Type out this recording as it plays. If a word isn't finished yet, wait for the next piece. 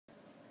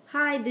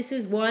Hi, this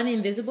is one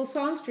invisible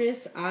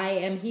songstress. I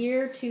am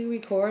here to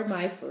record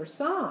my first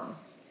song.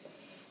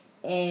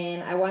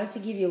 And I wanted to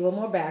give you a little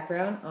more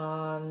background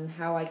on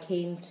how I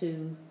came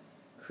to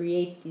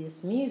create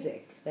this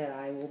music that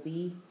I will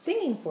be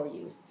singing for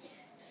you.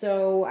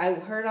 So I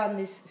heard on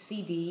this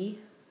CD,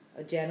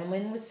 a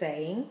gentleman was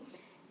saying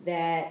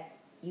that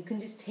you can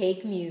just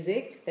take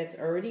music that's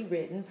already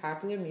written,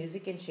 popular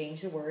music, and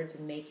change the words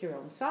and make your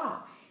own song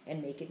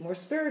and make it more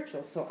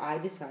spiritual. So I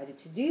decided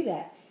to do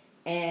that.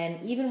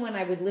 And even when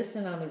I would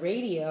listen on the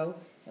radio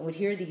and would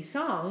hear these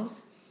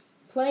songs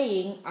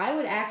playing, I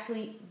would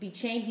actually be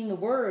changing the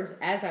words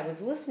as I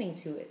was listening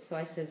to it. So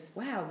I says,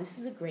 wow, this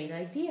is a great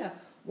idea.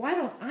 Why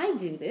don't I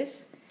do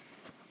this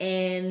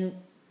and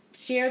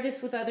share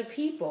this with other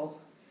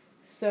people?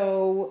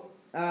 So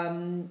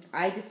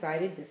I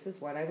decided this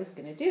is what I was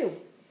going to do.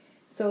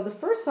 So the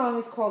first song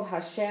is called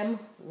Hashem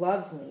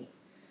Loves Me.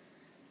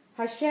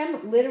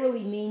 Hashem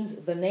literally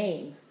means the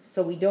name,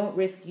 so we don't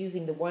risk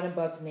using the one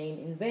above's name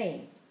in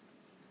vain.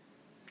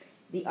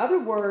 The other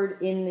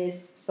word in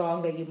this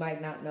song that you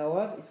might not know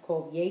of, it's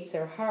called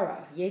Yetzer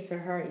Hara.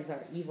 Yetzer Hara is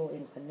our evil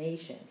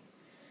inclination.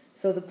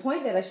 So the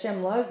point that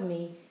Hashem loves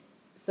me,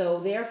 so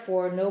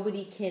therefore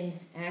nobody can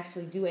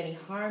actually do any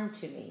harm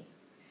to me.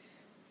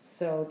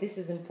 So this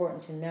is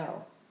important to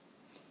know.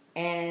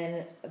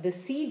 And the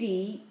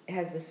CD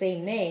has the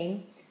same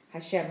name,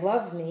 Hashem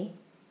Loves Me,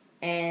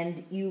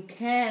 and you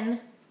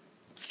can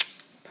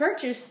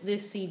purchase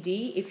this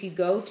CD if you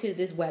go to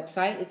this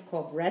website. It's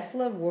called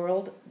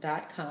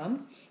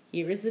BreslowWorld.com.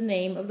 Here is the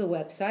name of the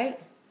website,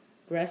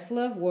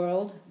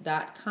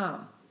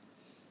 BreslowWorld.com.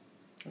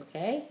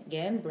 Okay,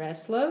 again,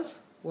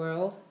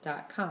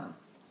 BreslowWorld.com.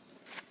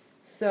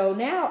 So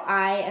now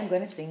I am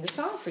going to sing the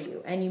song for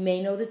you, and you may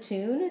know the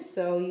tune,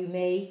 so you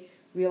may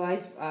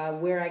realize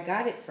where I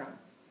got it from.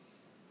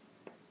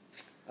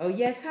 Oh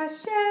yes,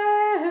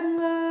 Hashem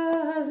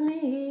loves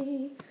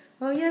me.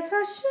 Oh yes,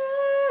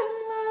 Hashem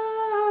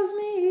loves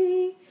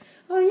me.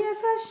 Oh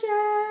yes,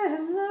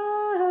 Hashem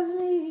loves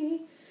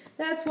me.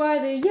 That's why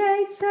the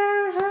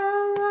Yetzer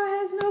Hara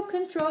has no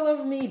control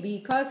over me,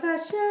 because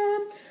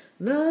Hashem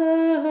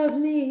loves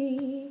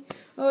me.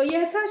 Oh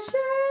yes,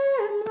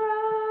 Hashem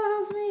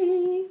loves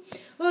me.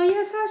 Oh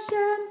yes,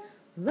 Hashem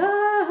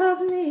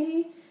loves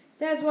me.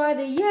 That's why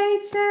the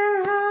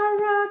Yetzer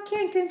Hara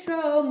can't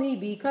control me,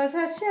 because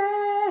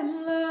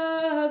Hashem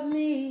loves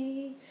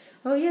me.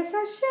 Oh yes,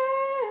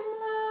 Hashem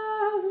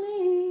loves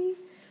me.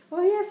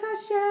 Oh yes,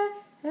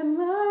 Hashem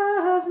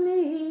loves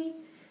me.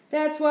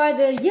 That's why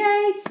the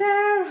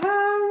Yetzer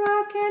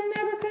Hara can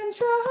never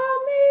control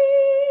me.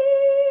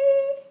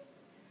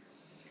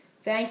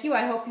 Thank you.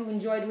 I hope you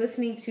enjoyed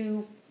listening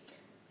to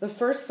the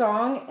first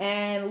song,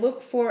 and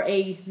look for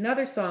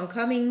another song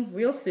coming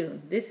real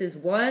soon. This is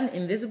one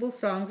invisible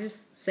song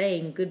just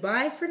saying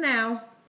goodbye for now.